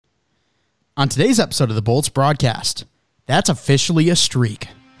On today's episode of the Bolts broadcast, that's officially a streak.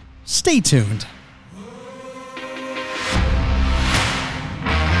 Stay tuned.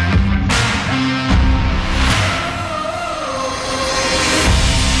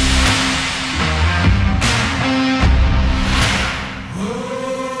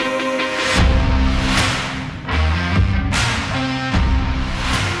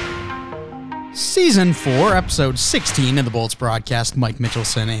 Season 4, Episode 16 of the Bolts broadcast. Mike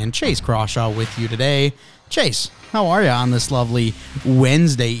Mitchelson and Chase Crawshaw with you today. Chase, how are you on this lovely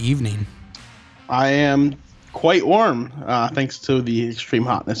Wednesday evening? I am quite warm, thanks to the extreme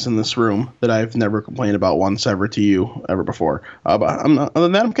hotness in this room that I've never complained about once ever to you ever before. But other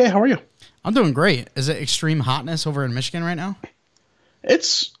than that, I'm okay. How are you? I'm doing great. Is it extreme hotness over in Michigan right now?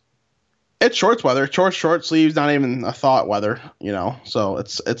 It's shorts weather. Short sleeves, not even a thought weather, so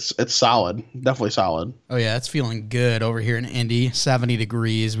it's solid. Definitely solid. Oh yeah, it's feeling good over here in Indy. 70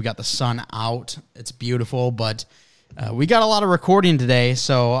 degrees. We got the sun out. It's beautiful, but we got a lot of recording today,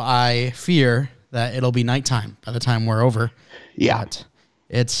 so I fear that it'll be nighttime by the time we're over. Yeah. But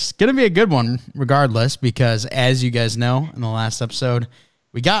it's going to be a good one regardless, because as you guys know in the last episode,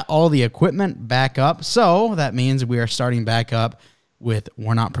 we got all the equipment back up, so that means we are starting back up with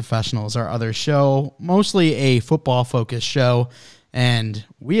We're Not Professionals, our other show, mostly a football-focused show, and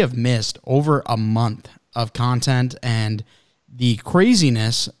we have missed over a month of content, and the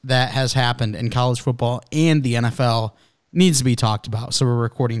craziness that has happened in college football and the NFL needs to be talked about. So we're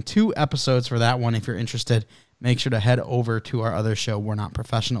recording 2 episodes for that one. If you're interested, make sure to head over to our other show, We're Not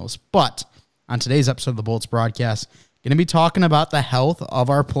Professionals. But on today's episode of the Bolts broadcast, going to be talking about the health of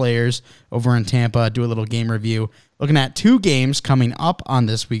our players over in Tampa, do a little game review, looking at 2 games coming up on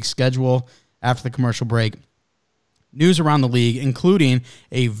this week's schedule after the commercial break. News around the league, including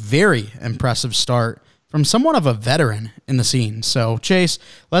a very impressive start from somewhat of a veteran in the scene. So, Chase,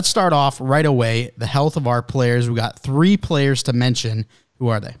 let's start off right away. The health of our players. We got 3 players to mention. Who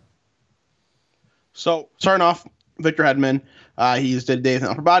are they? So, starting off, Victor Hedman. He's today with an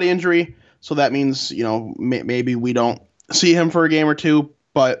upper body injury. So that means, maybe we don't see him for a game or 2,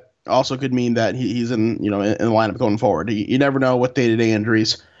 but also could mean that he's in the lineup going forward. You never know with day-to-day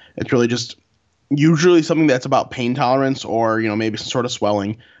injuries. It's really just usually something that's about pain tolerance or, maybe some sort of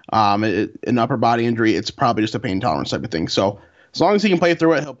swelling. An upper body injury, it's probably just a pain tolerance type of thing. So as long as he can play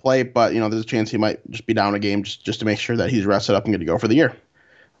through it, he'll play. But, there's a chance he might just be down a game just to make sure that he's rested up and good to go for the year.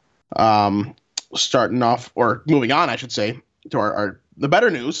 Starting off, or moving on, I should say, to the better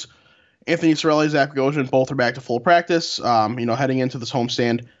news. Anthony Sorelli, Zach Bogosian, both are back to full practice, heading into this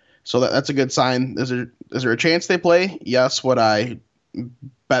homestand. So that's a good sign. Is there a chance they play? Yes. Would I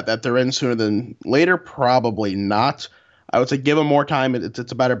bet that they're in sooner than later? Probably not. I would say give them more time.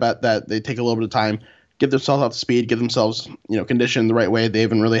 It's a better bet that they take a little bit of time, give themselves up to speed, give themselves, conditioned the right way. They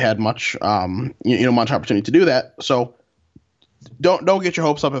haven't really had much, much opportunity to do that. So don't get your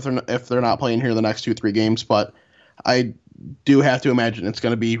hopes up if they're not playing here the next 2-3 games, but I do have to imagine it's going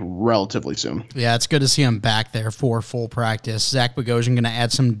to be relatively soon. Yeah, it's good to see him back there for full practice. Zach Bogosian going to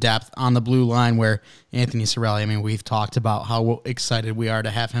add some depth on the blue line where Anthony Sorelli, we've talked about how excited we are to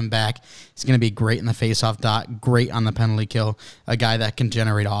have him back. He's going to be great in the faceoff dot, great on the penalty kill, a guy that can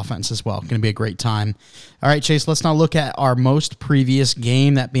generate offense as well. Going to be a great time. All right, Chase, let's now look at our most previous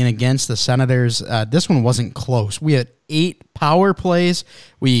game, that being against the Senators. This one wasn't close. We had 8 power plays.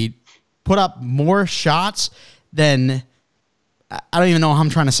 We put up more shots than... I don't even know how I'm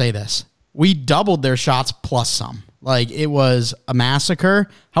trying to say this. We doubled their shots plus some. It was a massacre.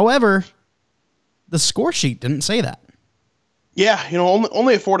 However, the score sheet didn't say that. Yeah,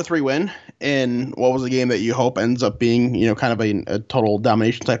 only a 4-3 win in what was a game that you hope ends up being, kind of a total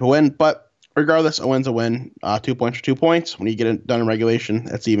domination type of win. But regardless, a win's a win. 2 points for 2 points. When you get it done in regulation,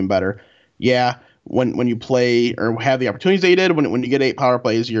 that's even better. Yeah, when you play or have the opportunities they did, when you get 8 power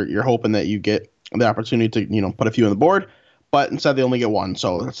plays, you're hoping that you get the opportunity to, put a few on the board. But instead, they only get 1,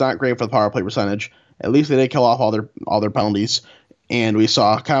 so it's not great for the power play percentage. At least they did kill off all their penalties, and we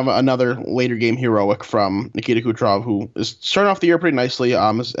saw kind of another later game heroic from Nikita Kucherov, who is starting off the year pretty nicely.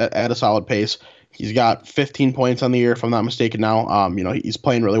 Is at a solid pace. He's got 15 points on the year, if I'm not mistaken. Now, he's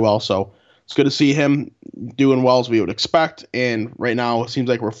playing really well, so it's good to see him doing well as we would expect. And right now, it seems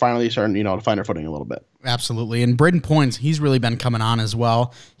like we're finally starting, to find our footing a little bit. Absolutely. And Braden Points, he's really been coming on as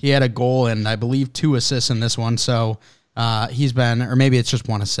well. He had a goal and I believe 2 assists in this one, so. He's been, or maybe it's just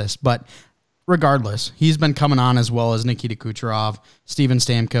 1 assist, but regardless, he's been coming on as well as Nikita Kucherov, Steven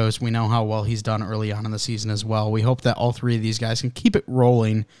Stamkos. We know how well he's done early on in the season as well. We hope that all 3 of these guys can keep it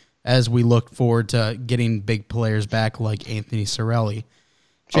rolling as we look forward to getting big players back like Anthony Sorelli.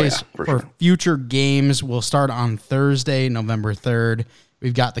 Chase, for future games, we'll start on Thursday, November 3rd.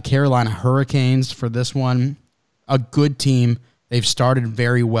 We've got the Carolina Hurricanes for this one. A good team. They've started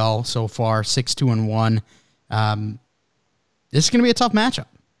very well so far, 6-2-1. This is going to be a tough matchup.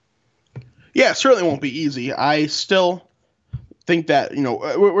 Yeah, it certainly won't be easy. I still think that,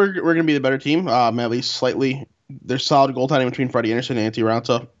 we're going to be the better team, at least slightly. There's solid goaltending between Freddie Anderson and Antti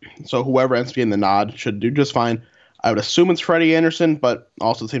Raanta. So whoever ends up getting the nod should do just fine. I would assume it's Freddie Anderson, but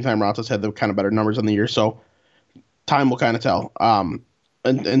also at the same time, Raanta's had the kind of better numbers in the year. So time will kind of tell.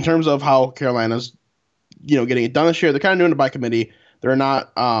 In terms of how Carolina's, getting it done this year, they're kind of doing it by committee. They're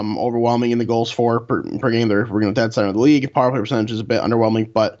not overwhelming in the goals for per game. They're dead center of the league. Power play percentage is a bit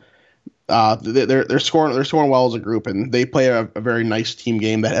underwhelming, but they're scoring well as a group, and they play a very nice team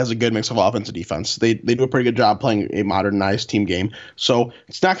game that has a good mix of offense and defense. They do a pretty good job playing a modernized team game. So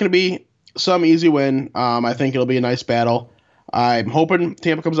it's not going to be some easy win. I think it'll be a nice battle. I'm hoping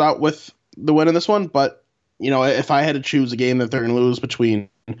Tampa comes out with the win in this one, but if I had to choose a game that they're going to lose between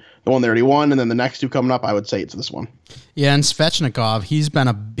the one they already won and then the next two coming up, I would say it's this one. Yeah, and Svechnikov, he's been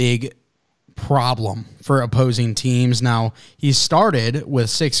a big problem for opposing teams. Now, he started with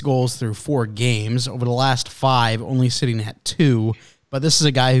 6 goals through 4 games. Over the last 5, only sitting at 2, but this is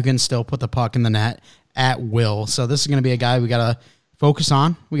a guy who can still put the puck in the net at will. So this is going to be a guy we got to focus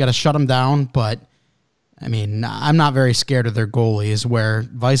on. We got to shut him down, but I mean, I'm not very scared of their goalies, where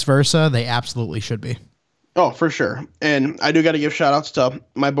vice versa, they absolutely should be. Oh, for sure. And I do got to give shout outs to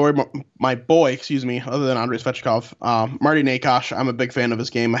my boy, other than Andrei Svechnikov, Marty Nakash. I'm a big fan of his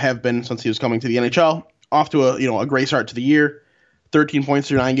game. I have been since he was coming to the NHL. Off to a great start to the year. 13 points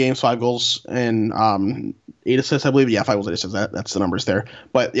through 9 games, 5 goals, and 8 assists, I believe. Yeah, 5 goals, 8 assists. That's the numbers there.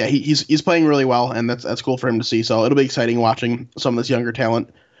 But yeah, he's playing really well, and that's cool for him to see. So it'll be exciting watching some of this younger talent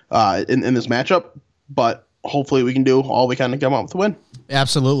in this matchup. But hopefully we can do all we can to come out with a win.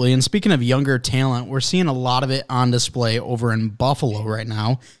 Absolutely. And speaking of younger talent, we're seeing a lot of it on display over in Buffalo right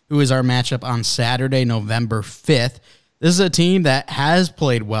now, who is our matchup on Saturday, November 5th. This is a team that has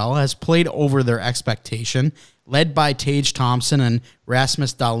played well, has played over their expectation, led by Tage Thompson and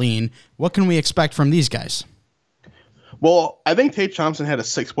Rasmus Dahlin. What can we expect from these guys? Well, I think Tage Thompson had a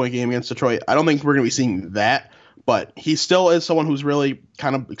 6-point game against Detroit. I don't think we're going to be seeing that, but he still is someone who's really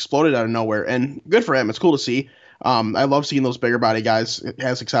kind of exploded out of nowhere, and good for him. It's cool to see. I love seeing those bigger body guys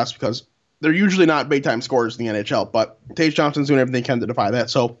have success because they're usually not big-time scorers in the NHL, but Tage Thompson's doing everything he can to defy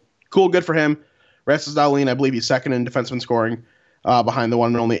that. So cool, good for him. Rasmus Dahlin, I believe he's second in defenseman scoring behind the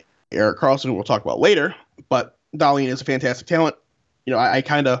one and only Erik Karlsson, who we'll talk about later. But Dahlin is a fantastic talent. I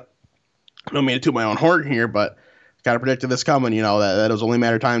kind of don't mean to toot my own horn here, but kind of predicted this coming, that it was only a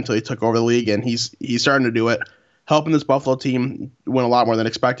matter of time until he took over the league, and he's starting to do it, helping this Buffalo team win a lot more than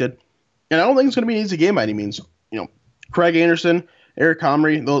expected. And I don't think it's going to be an easy game by any means. Craig Anderson, Eric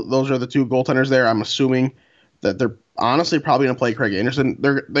Comrie, those are the 2 goaltenders there. I'm assuming that they're honestly probably going to play Craig Anderson.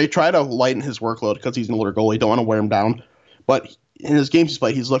 They try to lighten his workload because he's an older goalie. Don't want to wear him down. But in his games he's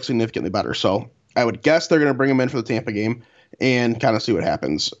played, he's looked significantly better. So I would guess they're going to bring him in for the Tampa game and kind of see what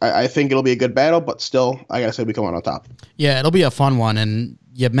happens. I think it'll be a good battle, but still, I got to say we come out on top. Yeah, it'll be a fun one. And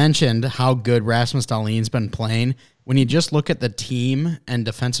you mentioned how good Rasmus Dahlin's been playing. When you just look at the team and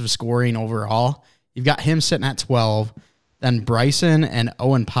defensive scoring overall, you've got him sitting at 12, then Bryson and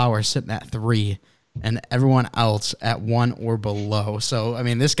Owen Power sitting at 3, and everyone else at 1 or below. So, I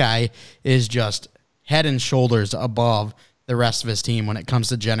mean, this guy is just head and shoulders above the rest of his team when it comes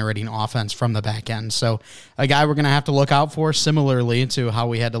to generating offense from the back end. So a guy we're going to have to look out for, similarly to how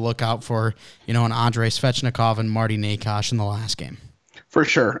we had to look out for, an Andrei Svechnikov and Marty Nakash in the last game. For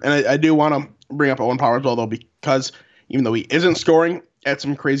sure. And I do want to bring up Owen Power as well, though, because even though he isn't scoring at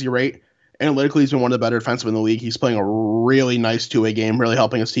some crazy rate, analytically he's been one of the better defensemen in the league. He's playing a really nice 2-way game, really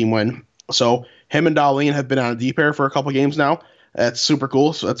helping his team win. So him and Dahlin have been on a deep pair for a couple games now. That's super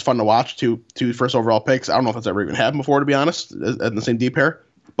cool. So that's fun to watch. Two first overall picks. I don't know if it's ever even happened before, to be honest, in the same deep pair.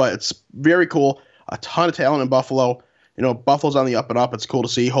 But it's very cool. A ton of talent in Buffalo. Buffalo's on the up and up. It's cool to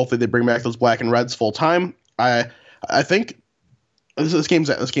see. Hopefully they bring back those black and reds full time. I think this game's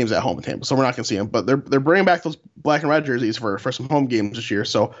at home in Tampa, so we're not going to see them. But they're bringing back those black and red jerseys for some home games this year.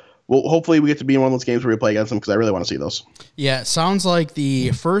 So hopefully we get to be in one of those games where we play against them, because I really want to see those. Yeah, it sounds like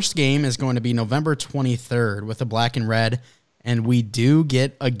the first game is going to be November 23rd with the black and red. And we do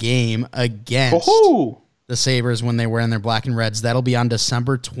get a game against the Sabres when they were in their black and reds. That'll be on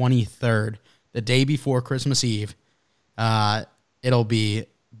December 23rd, the day before Christmas Eve. It'll be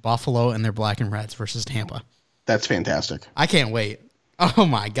Buffalo and their black and reds versus Tampa. That's fantastic. I can't wait. Oh,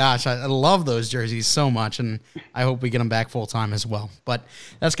 my gosh. I love those jerseys so much, and I hope we get them back full-time as well. But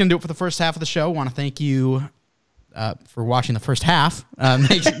that's going to do it for the first half of the show. I want to thank you for watching the first half.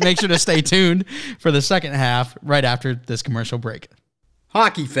 Make sure to stay tuned for the second half right after this commercial break.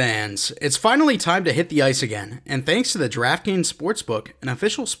 Hockey fans, it's finally time to hit the ice again, and thanks to the DraftKings Sportsbook, an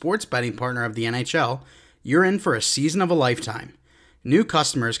official sports betting partner of the NHL, you're in for a season of a lifetime. New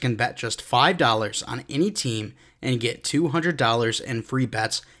customers can bet just $5 on any team and get $200 in free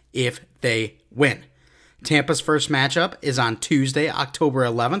bets if they win. Tampa's first matchup is on Tuesday, October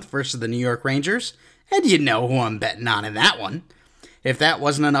 11th versus the New York Rangers, and you know who I'm betting on in that one. If that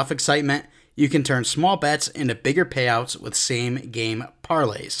wasn't enough excitement, you can turn small bets into bigger payouts with same-game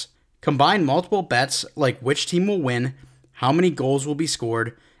parlays. Combine multiple bets like which team will win, how many goals will be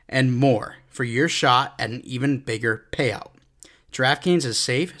scored, and more for your shot at an even bigger payout. DraftKings is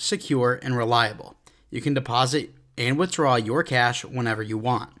safe, secure, and reliable. You can deposit and withdraw your cash whenever you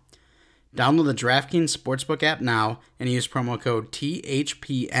want. Download the DraftKings Sportsbook app now and use promo code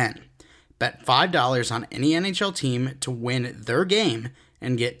THPN. Bet $5 on any NHL team to win their game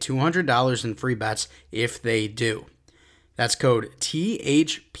and get $200 in free bets if they do. That's code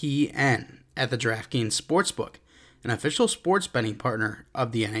THPN at the DraftKings Sportsbook, an official sports betting partner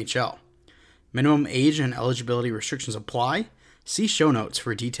of the NHL. Minimum age and eligibility restrictions apply. See show notes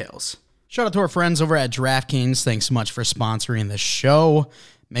for details. Shout out to our friends over at DraftKings. Thanks so much for sponsoring the show.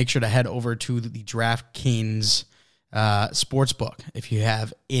 Make sure to head over to the DraftKings Sportsbook if you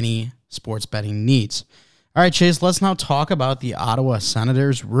have any sports betting needs. All right, Chase, let's now talk about the Ottawa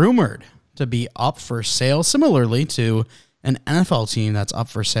Senators rumored to be up for sale, similarly to an NFL team that's up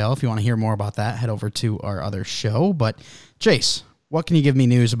for sale. If you want to hear more about that, head over to our other show. But, Chase, what can you give me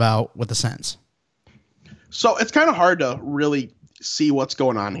news about with the Sens? So it's kind of hard to really see what's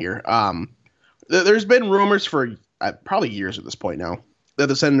going on here. There's been rumors for probably years at this point now that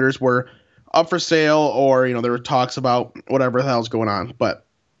the Senators were up for sale, or there were talks about whatever the hell's going on. But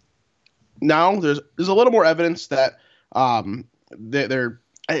now there's a little more evidence that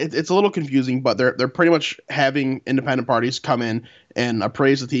it's a little confusing, but they're pretty much having independent parties come in and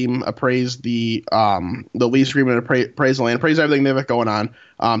appraise the team, appraise the lease agreement, appraise the land, appraise everything they've got going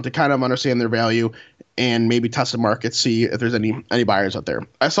on, to kind of understand their value and maybe test the market, see if there's any buyers out there.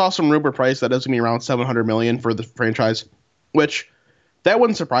 I saw some rumor price that is going to be around $700 million for the franchise, which that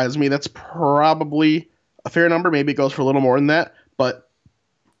wouldn't surprise me. That's probably a fair number. Maybe it goes for a little more than that, but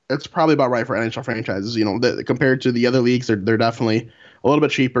it's probably about right for NHL franchises. Compared to the other leagues, they're definitely a little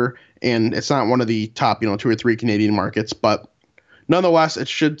bit cheaper, and it's not one of the top 2 or 3 Canadian markets, but nonetheless, it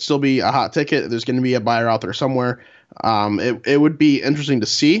should still be a hot ticket. There's going to be a buyer out there somewhere. It would be interesting to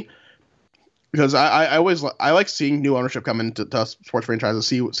see, because I like seeing new ownership come into sports franchises,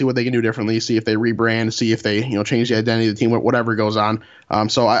 see what they can do differently, see if they rebrand, see if they change the identity of the team, whatever goes on.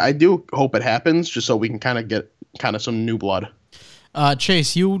 So I do hope it happens, just so we can kind of get some new blood.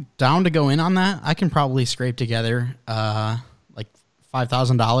 Chase, you down to go in on that? I can probably scrape together like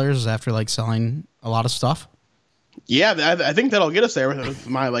 $5,000 after selling a lot of stuff. Yeah, I think that'll get us there with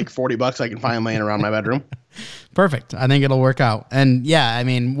my $40 I can find laying around my bedroom. Perfect. I think it'll work out. And yeah, I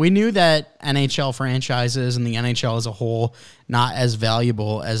mean, we knew that NHL franchises and the NHL as a whole not as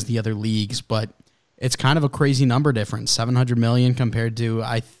valuable as the other leagues, but it's kind of a crazy number difference. $700 million compared to,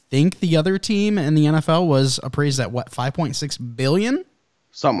 I think the other team in the NFL was appraised at $5.6 billion?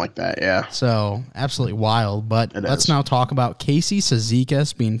 Something like that, yeah. So absolutely wild. But let's now talk about Casey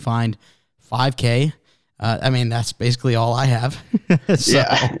Cizikas being fined $5K. That's basically all I have.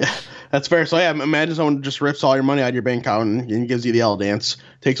 Yeah, that's fair. So, yeah, imagine someone just rips all your money out of your bank account and gives you the L dance,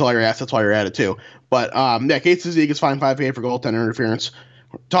 takes all your assets while you're at it, too. But, Casey Cizikas fined $5K for goaltender interference.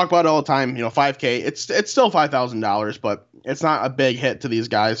 Talk about it all the time, $5K. It's still $5,000, but it's not a big hit to these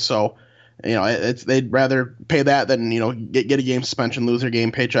guys. So, they'd rather pay that than, get a game suspension, lose their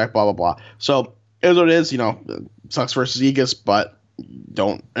game paycheck, blah, blah, blah. So, it is what it is. Sucks for Cizikas, but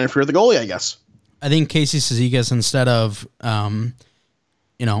don't interfere with the goalie, I guess. I think Casey Cizikas, instead of,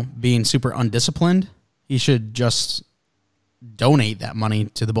 being super undisciplined, he should just donate that money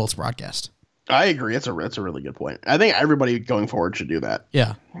to the Bolts broadcast. I agree. It's a really good point. I think everybody going forward should do that.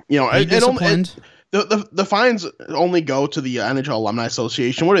 Yeah. The fines only go to the NHL Alumni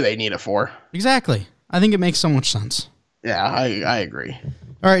Association. What do they need it for? Exactly. I think it makes so much sense. Yeah, I agree.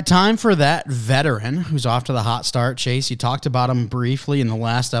 All right, time for that veteran who's off to the hot start. Chase, you talked about him briefly in the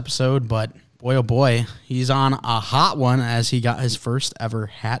last episode, but boy, oh boy, he's on a hot one as he got his first ever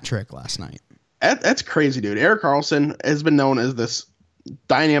hat trick last night. That's crazy, dude. Erik Karlsson has been known as this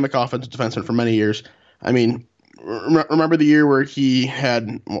dynamic offensive defenseman for many years. I mean, remember the year where he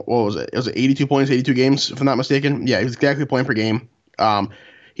had, what was it? It was 82 points, 82 games, if I'm not mistaken. Yeah, he was exactly a point per game.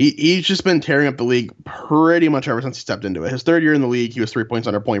 He's just been tearing up the league pretty much ever since he stepped into it. His third year in the league, he was 3 points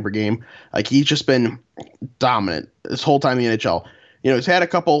under point per game. He's just been dominant this whole time in the NHL. He's had a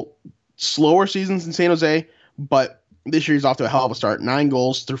couple slower seasons in San Jose, but this year he's off to a hell of a start. 9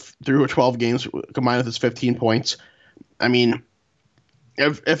 goals through 12 games combined with his 15 points. I mean,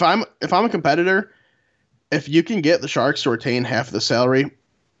 if I'm a competitor, if you can get the Sharks to retain half of the salary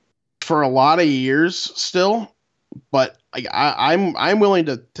for a lot of years still, but like I'm willing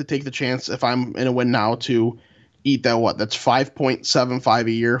to take the chance if I'm in a win now to eat that. That's 5.75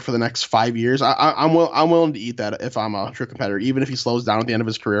 a year for the next 5 years. I'm willing to eat that if I'm a true competitor, even if he slows down at the end of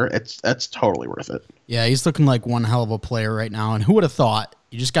his career. That's totally worth it. Yeah, he's looking like one hell of a player right now. And who would have thought?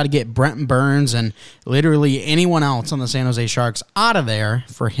 You just got to get Brenton Burns and literally anyone else on the San Jose Sharks out of there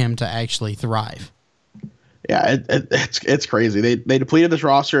for him to actually thrive. Yeah, it's crazy. They depleted this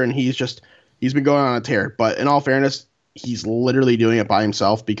roster, and he's been going on a tear. But in all fairness, he's literally doing it by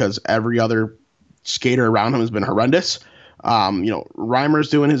himself because every other skater around him has been horrendous. Reimer's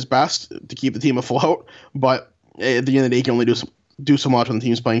doing his best to keep the team afloat, but at the end of the day, he can only do so much when the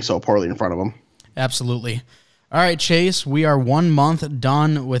team's playing so poorly in front of him. Absolutely. All right, Chase, we are 1 month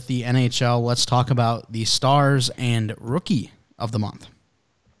done with the NHL. Let's talk about the stars and rookie of the month.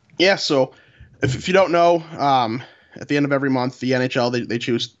 Yeah, so if you don't know, at the end of every month, the NHL, they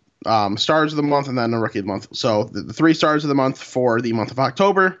choose stars of the month and then a rookie of the month. So the 3 stars of the month for the month of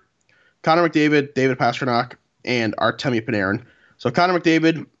October: Connor McDavid, David Pastrnak, and Artemi Panarin. So Connor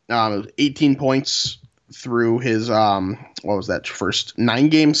McDavid, 18 points through his first 9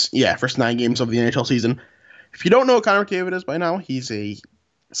 games? Yeah, first 9 games of the NHL season. If you don't know what Connor McDavid is by now, he's a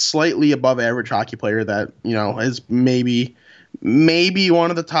slightly above average hockey player that, is maybe one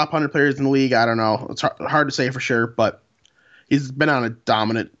of the top 100 players in the league. I don't know. It's hard to say for sure, but he's been on a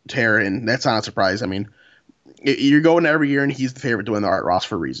dominant tear, and that's not a surprise. I mean, you're going every year, and he's the favorite to win the Art Ross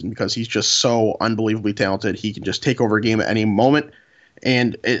for a reason because he's just so unbelievably talented. He can just take over a game at any moment,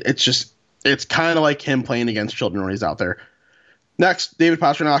 and it's kind of like him playing against children when he's out there. Next, David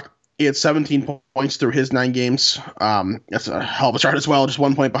Pastrnak. He had 17 points through his 9 games. That's a hell of a start as well. Just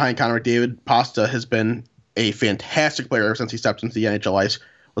 1 point behind Connor McDavid. Pasta has been a fantastic player ever since he stepped into the NHL ice.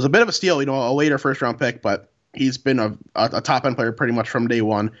 Was a bit of a steal, a later first-round pick, but he's been a top-end player pretty much from day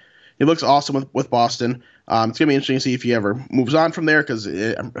one. He looks awesome with Boston. It's going to be interesting to see if he ever moves on from there because,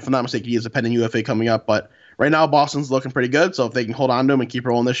 if I'm not mistaken, he is a pending UFA coming up. But right now, Boston's looking pretty good, so if they can hold on to him and keep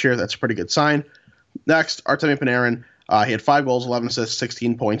rolling this year, that's a pretty good sign. Next, Artemi Panarin. He had 5 goals, 11 assists,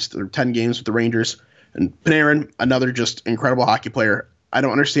 16 points through 10 games with the Rangers. And Panarin, another just incredible hockey player. I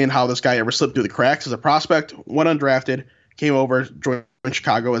don't understand how this guy ever slipped through the cracks as a prospect. Went undrafted, came over, joined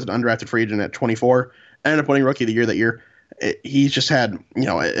Chicago as an undrafted free agent at 24, ended up winning Rookie of the Year that year. He's just had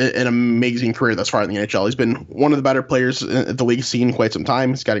an amazing career thus far in the NHL. He's been one of the better players at the league scene in quite some time.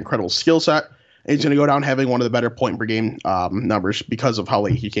 He's got an incredible skill set. And he's going to go down having one of the better point per game numbers because of how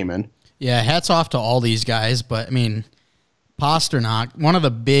late he came in. Yeah, hats off to all these guys, but I mean, Pastrnak, one of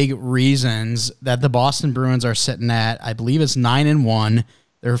the big reasons that the Boston Bruins are sitting at, I believe it's 9-1.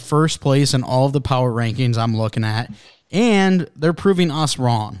 They're first place in all of the power rankings I'm looking at, and they're proving us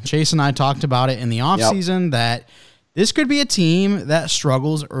wrong. Chase and I talked about it in the offseason that this could be a team that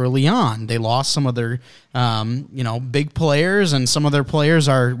struggles early on. They lost some of their, big players, and some of their players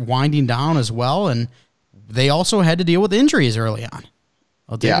are winding down as well, and they also had to deal with injuries early on.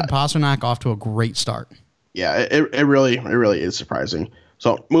 Well, David Pastrnak off to a great start. Yeah, it really is surprising.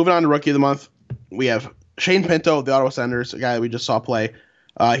 So moving on to Rookie of the Month, we have Shane Pinto of the Ottawa Senators, a guy that we just saw play.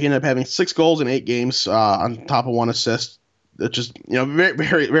 He ended up having 6 goals in 8 games on top of 1 assist. It's just very,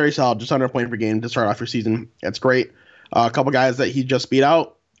 very, very solid, just under a point per game to start off your season. That's great. A couple guys that he just beat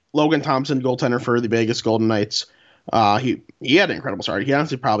out: Logan Thompson, goaltender for the Vegas Golden Knights. He had an incredible start. He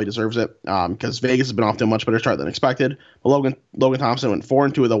honestly probably deserves it because Vegas has been off to a much better start than expected. But Logan Thompson went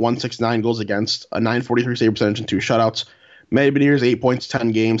 4-2 with a 169 goals against, a 943 save percentage, and 2 shutouts. Matty Beniers, 8 points,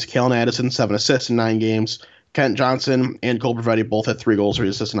 10 games. Kalen Addison, 7 assists in 9 games. Kent Johnson and Cole Perfetti both had 3 goals, 3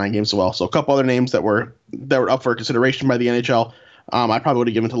 assists in 9 games as well. So a couple other names that were up for consideration by the NHL. I probably would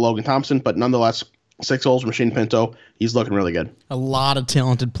have given to Logan Thompson, but nonetheless, 6 goals from Shane Pinto. He's looking really good. A lot of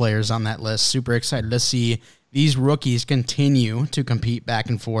talented players on that list. Super excited to see these rookies continue to compete back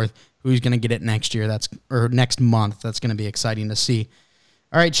and forth. Who's going to get it next year? Next month. That's going to be exciting to see.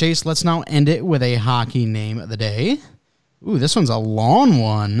 All right, Chase, let's now end it with a hockey name of the day. Ooh, this one's a long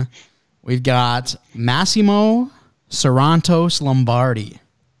one. We've got Massimo Sarantos Lombardi.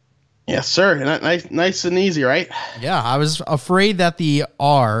 Yes, sir. Nice and easy, right? Yeah, I was afraid that the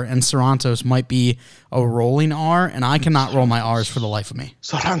R in Sarantos might be a rolling R, and I cannot roll my R's for the life of me.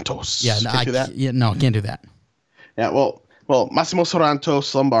 Sarantos. Yeah, I can't do that. Yeah, well, Massimo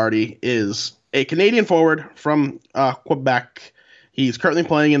Sarantos Lombardi is a Canadian forward from Quebec. He's currently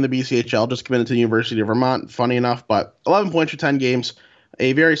playing in the BCHL, just committed to the University of Vermont, funny enough, but 11 points for 10 games,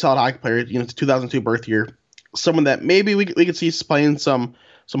 a very solid hockey player. It's a 2002 birth year. someone that maybe we could see playing some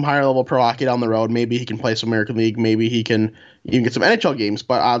higher level pro hockey down the road. Maybe he can play some American League. Maybe he can even get some NHL games.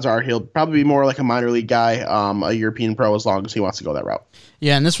 But odds are he'll probably be more like a minor league guy, a European pro, as long as he wants to go that route.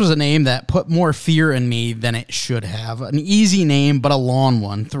 Yeah, and this was a name that put more fear in me than it should have. An easy name, but a long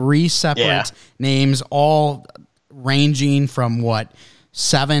one. 3 separate names, all ranging from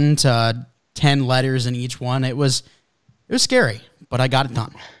 7 to 10 letters in each one. It was scary, but I got it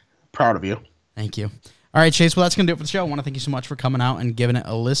done. Proud of you. Thank you. All right, Chase, well, that's going to do it for the show. I want to thank you so much for coming out and giving it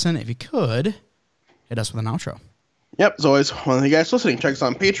a listen. If you could, hit us with an outro. Yep, as always, one of you guys listening, check us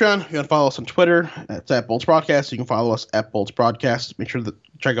on Patreon. You can follow us on Twitter. It's at Bolts Broadcast. You can follow us at Bolts Broadcast. Make sure to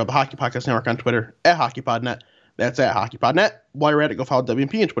check out the Hockey Podcast Network on Twitter at HockeyPodNet. That's at HockeyPodNet. While you're at it, go follow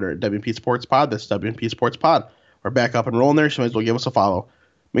WMP on Twitter at WMP Sports Pod. That's WMP Sports Pod. We're back up and rolling there, so you might as well give us a follow.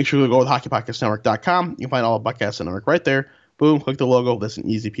 Make sure you go with HockeyPodcastNetwork.com. You can find all the podcasts network right there. Boom, click the logo. That's an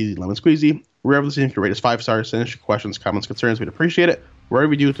easy peasy lemon squeezy. Wherever listening, if you rate us 5 stars, send us your questions, comments, concerns. We'd appreciate it.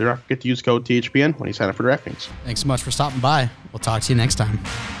 Wherever you do, don't forget to use code THPN when you sign up for DraftKings. Thanks so much for stopping by. We'll talk to you next time.